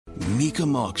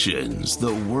Mecum Auctions,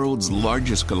 the world's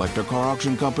largest collector car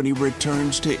auction company,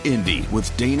 returns to Indy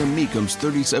with Dana Mecum's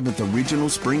 37th Original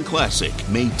Spring Classic,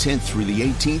 May 10th through the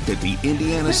 18th at the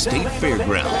Indiana State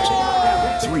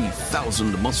Fairgrounds.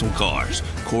 3,000 muscle cars,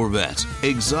 Corvettes,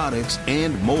 exotics,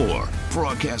 and more.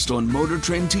 Broadcast on Motor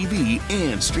Trend TV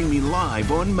and streaming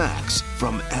live on Max.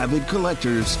 From avid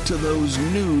collectors to those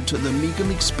new to the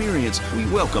Mecum experience, we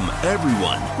welcome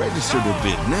everyone. Register to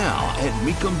bid now at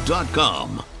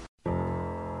Mecum.com.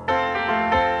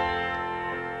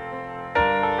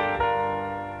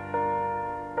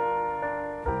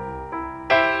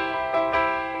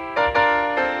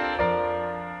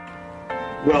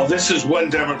 Well, this is one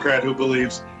Democrat who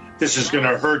believes this is going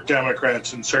to hurt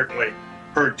Democrats and certainly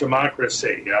hurt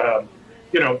democracy.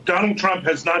 Donald Trump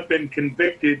has not been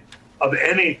convicted of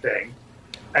anything,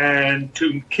 and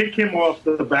to kick him off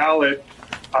the ballot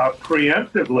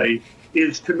preemptively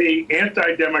is, to me,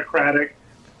 anti-democratic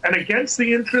and against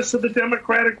the interests of the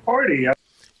Democratic Party.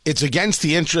 It's against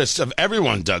the interests of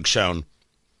everyone, Doug Schoen.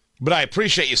 But I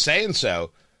appreciate you saying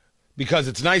so, because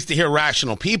it's nice to hear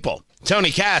rational people.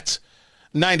 Tony Katz,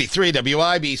 93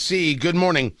 WIBC, good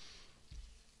morning.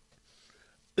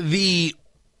 The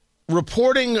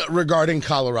reporting regarding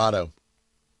Colorado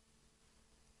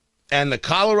and the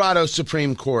Colorado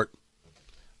Supreme Court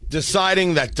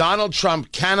deciding that Donald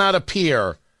Trump cannot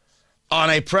appear on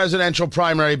a presidential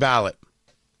primary ballot.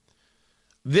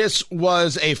 This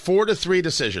was a 4-3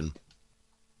 decision.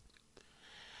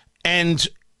 And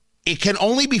it can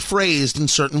only be phrased in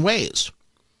certain ways.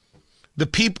 The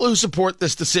people who support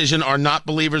this decision are not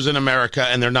believers in America,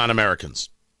 and they're not Americans.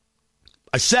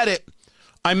 I said it.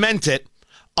 I meant it.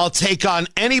 I'll take on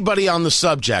anybody on the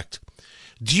subject.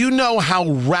 Do you know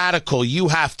how radical you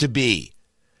have to be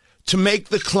to make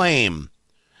the claim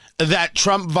that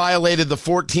Trump violated the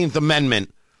 14th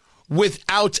Amendment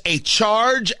without a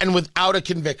charge and without a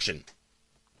conviction?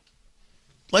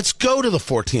 Let's go to the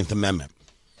 14th Amendment.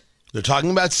 They're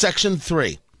talking about Section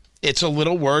 3. It's a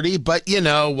little wordy, but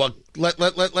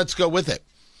let's go with it.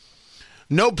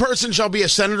 No person shall be a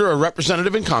senator or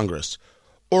representative in Congress,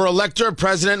 or elector of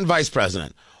president and vice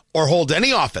president, or hold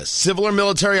any office, civil or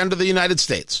military, under the United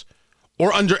States,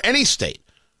 or under any state,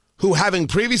 who, having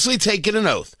previously taken an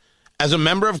oath as a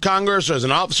member of Congress or as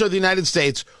an officer of the United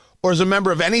States, or as a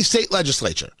member of any state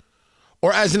legislature,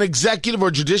 or as an executive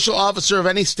or judicial officer of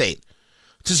any state,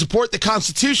 to support the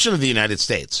Constitution of the United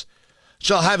States,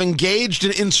 shall have engaged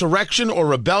in insurrection or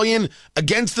rebellion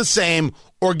against the same,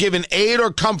 or given aid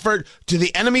or comfort to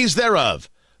the enemies thereof.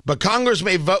 But Congress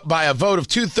may vote by a vote of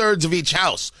 2/3 of each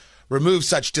house, remove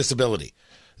such disability.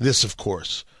 This, of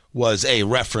course, was a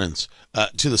reference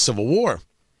to the Civil War.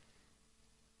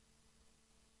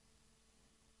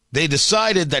 They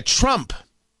decided that Trump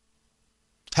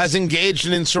has engaged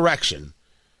in insurrection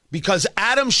because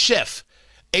Adam Schiff,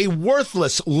 a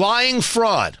worthless, lying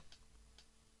fraud,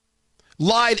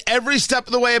 lied every step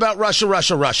of the way about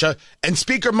Russia, and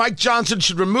Speaker Mike Johnson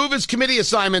should remove his committee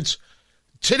assignments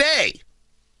today.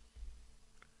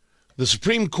 The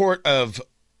Supreme Court of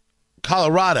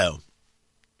Colorado,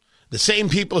 the same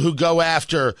people who go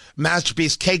after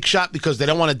Masterpiece Cake Shop because they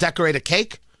don't want to decorate a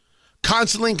cake,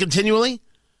 constantly and continually,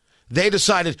 they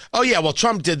decided,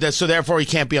 Trump did this, so therefore he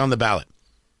can't be on the ballot.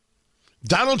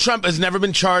 Donald Trump has never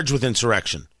been charged with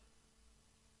insurrection.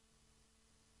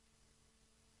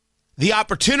 The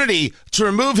opportunity to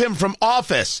remove him from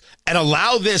office and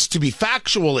allow this to be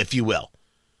factual, if you will,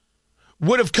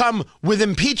 would have come with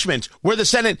impeachment, where the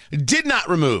Senate did not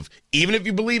remove. Even if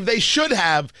you believe they should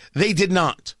have, they did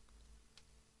not.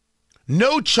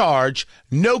 No charge,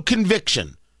 no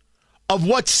conviction. Of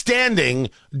what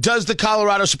standing does the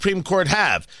Colorado Supreme Court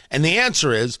have? And the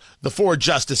answer is the 4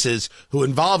 justices who are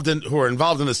involved in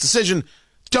this decision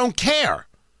don't care.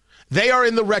 They are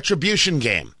in the retribution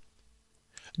game.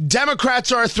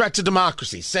 Democrats are a threat to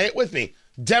democracy. Say it with me.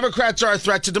 Democrats are a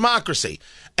threat to democracy.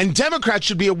 And Democrats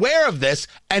should be aware of this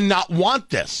and not want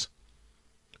this.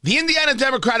 The Indiana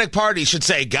Democratic Party should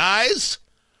say, guys,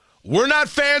 we're not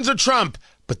fans of Trump,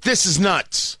 but this is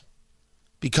nuts.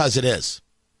 Because it is.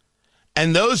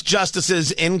 And those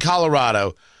justices in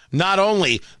Colorado, not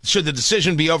only should the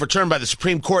decision be overturned by the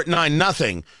Supreme Court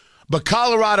 9-0, but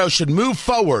Colorado should move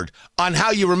forward on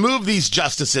how you remove these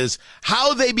justices,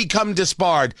 how they become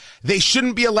disbarred. They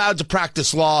shouldn't be allowed to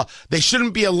practice law. They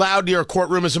shouldn't be allowed near a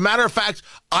courtroom. As a matter of fact,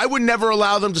 I would never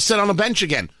allow them to sit on a bench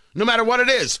again, no matter what it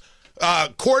is.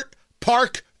 Court,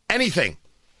 park, anything.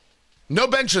 No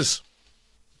benches.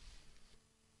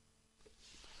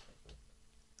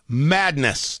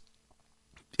 Madness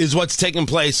is what's taking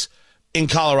place in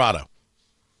Colorado.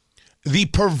 The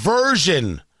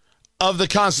perversion of the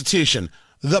Constitution,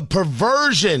 the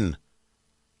perversion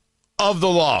of the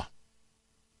law.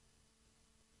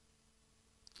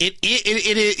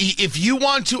 If you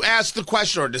want to ask the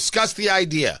question or discuss the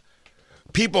idea,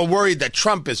 people are worried that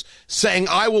Trump is saying,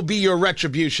 I will be your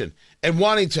retribution, and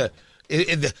wanting to,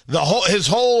 his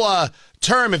whole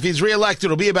term, if he's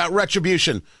reelected, will be about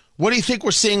retribution. What do you think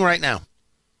we're seeing right now?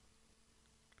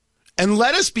 And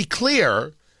let us be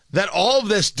clear that all of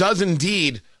this does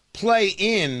indeed play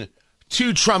in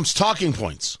to Trump's talking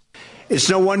points. It's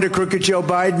no wonder crooked Joe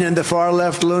Biden and the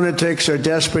far-left lunatics are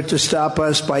desperate to stop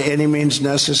us by any means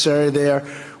necessary. They are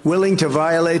willing to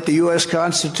violate the U.S.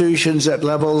 Constitution at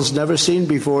levels never seen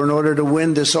before in order to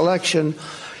win this election.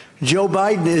 Joe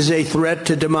Biden is a threat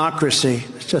to democracy.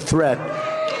 It's a threat.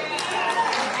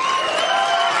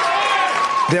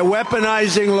 They're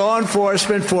weaponizing law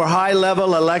enforcement for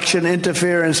high-level election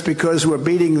interference because we're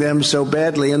beating them so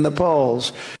badly in the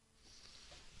polls.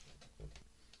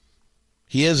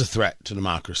 He is a threat to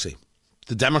democracy.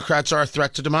 The Democrats are a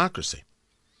threat to democracy.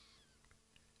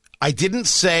 I didn't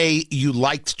say you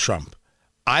liked Trump.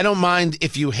 I don't mind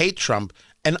if you hate Trump,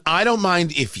 and I don't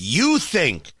mind if you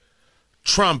think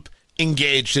Trump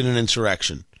engaged in an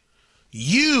insurrection.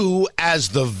 You, as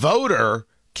the voter,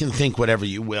 can think whatever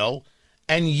you will,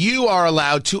 and you are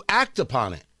allowed to act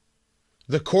upon it.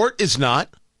 The court is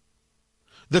not.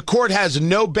 The court has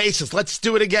no basis. Let's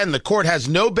do it again. The court has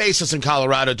no basis in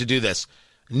Colorado to do this.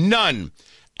 None.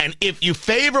 And if you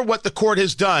favor what the court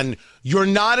has done, you're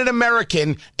not an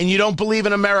American and you don't believe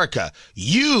in America.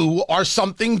 You are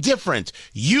something different.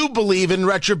 You believe in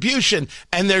retribution,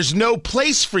 and there's no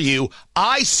place for you.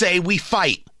 I say we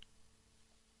fight.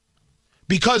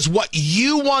 Because what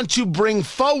you want to bring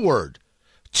forward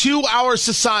to our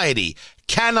society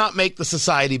cannot make the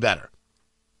society better.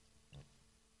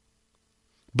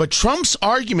 But Trump's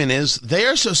argument is they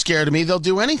are so scared of me, they'll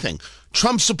do anything.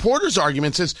 Trump's supporters'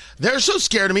 argument is they're so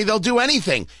scared of me, they'll do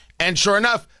anything. And sure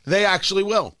enough, they actually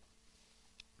will.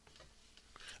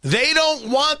 They don't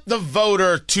want the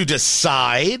voter to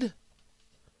decide.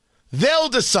 They'll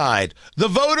decide. The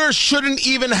voter shouldn't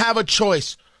even have a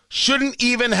choice, shouldn't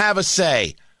even have a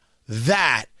say.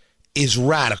 That is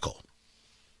radical.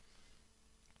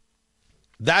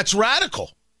 That's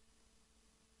radical.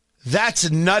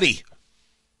 That's nutty.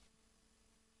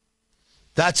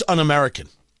 That's un-American.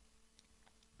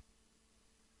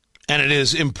 And it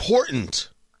is important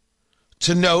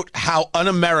to note how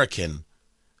un-American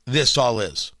this all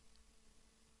is.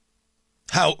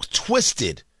 How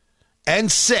twisted and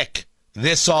sick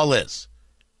this all is.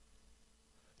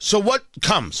 So what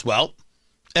comes? Well,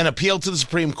 an appeal to the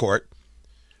Supreme Court,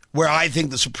 where I think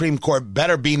the Supreme Court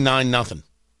better be 9-0.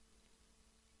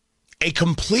 A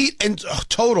complete and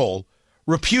total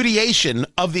repudiation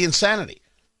of the insanity.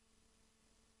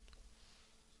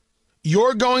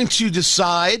 You're going to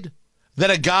decide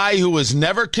that a guy who was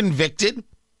never convicted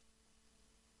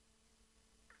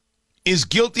is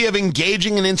guilty of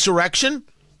engaging in insurrection?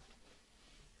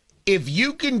 If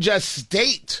you can just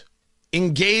state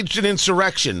engaged in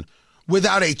insurrection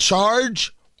without a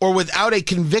charge or without a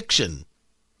conviction,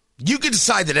 you can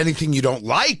decide that anything you don't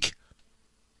like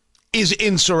is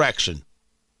insurrection.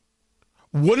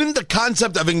 Wouldn't the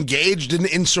concept of engaged in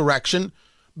insurrection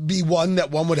be one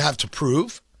that one would have to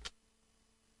prove?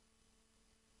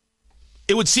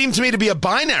 It would seem to me to be a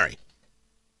binary.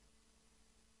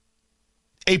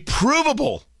 A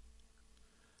provable,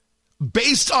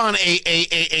 based on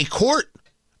a court,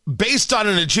 based on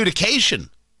an adjudication,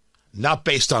 not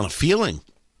based on a feeling.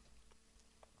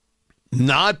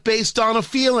 Not based on a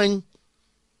feeling.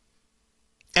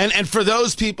 And for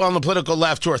those people on the political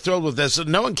left who are thrilled with this,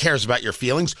 no one cares about your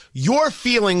feelings. Your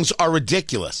feelings are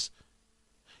ridiculous.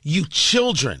 You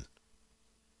children.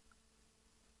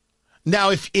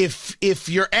 Now, if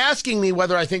you're asking me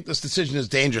whether I think this decision is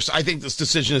dangerous, I think this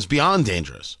decision is beyond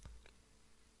dangerous.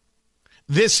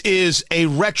 This is a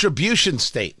retribution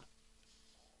state.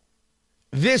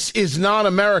 This is not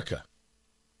America.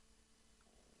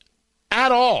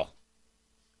 At all.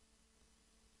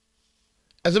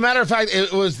 As a matter of fact,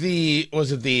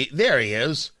 there he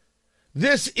is.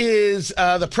 This is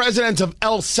the president of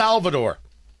El Salvador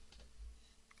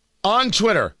on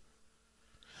Twitter.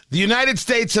 The United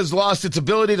States has lost its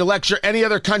ability to lecture any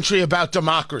other country about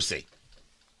democracy.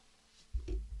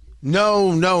 No.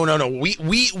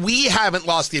 We haven't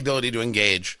lost the ability to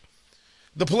engage.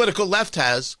 The political left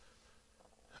has.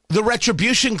 The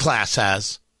retribution class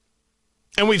has.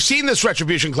 And we've seen this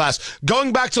retribution class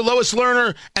going back to Lois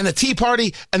Lerner and the Tea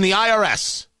Party and the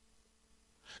IRS,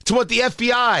 to what the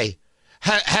FBI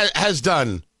has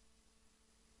done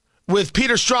with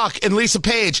Peter Strzok and Lisa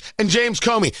Page and James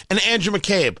Comey and Andrew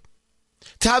McCabe,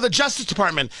 to how the Justice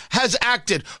Department has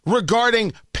acted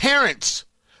regarding parents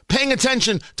paying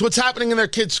attention to what's happening in their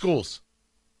kids' schools.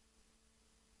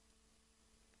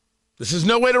 This is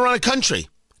no way to run a country.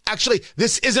 Actually,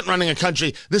 this isn't running a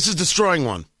country. This is destroying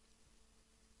one.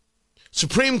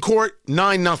 Supreme Court,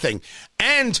 9-0.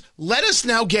 And let us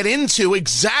now get into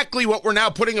exactly what we're now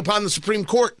putting upon the Supreme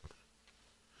Court,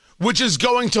 which is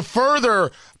going to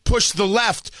further push the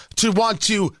left to want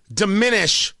to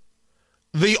diminish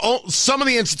some of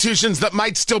the institutions that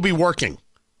might still be working.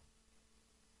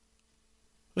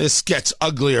 This gets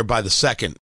uglier by the second.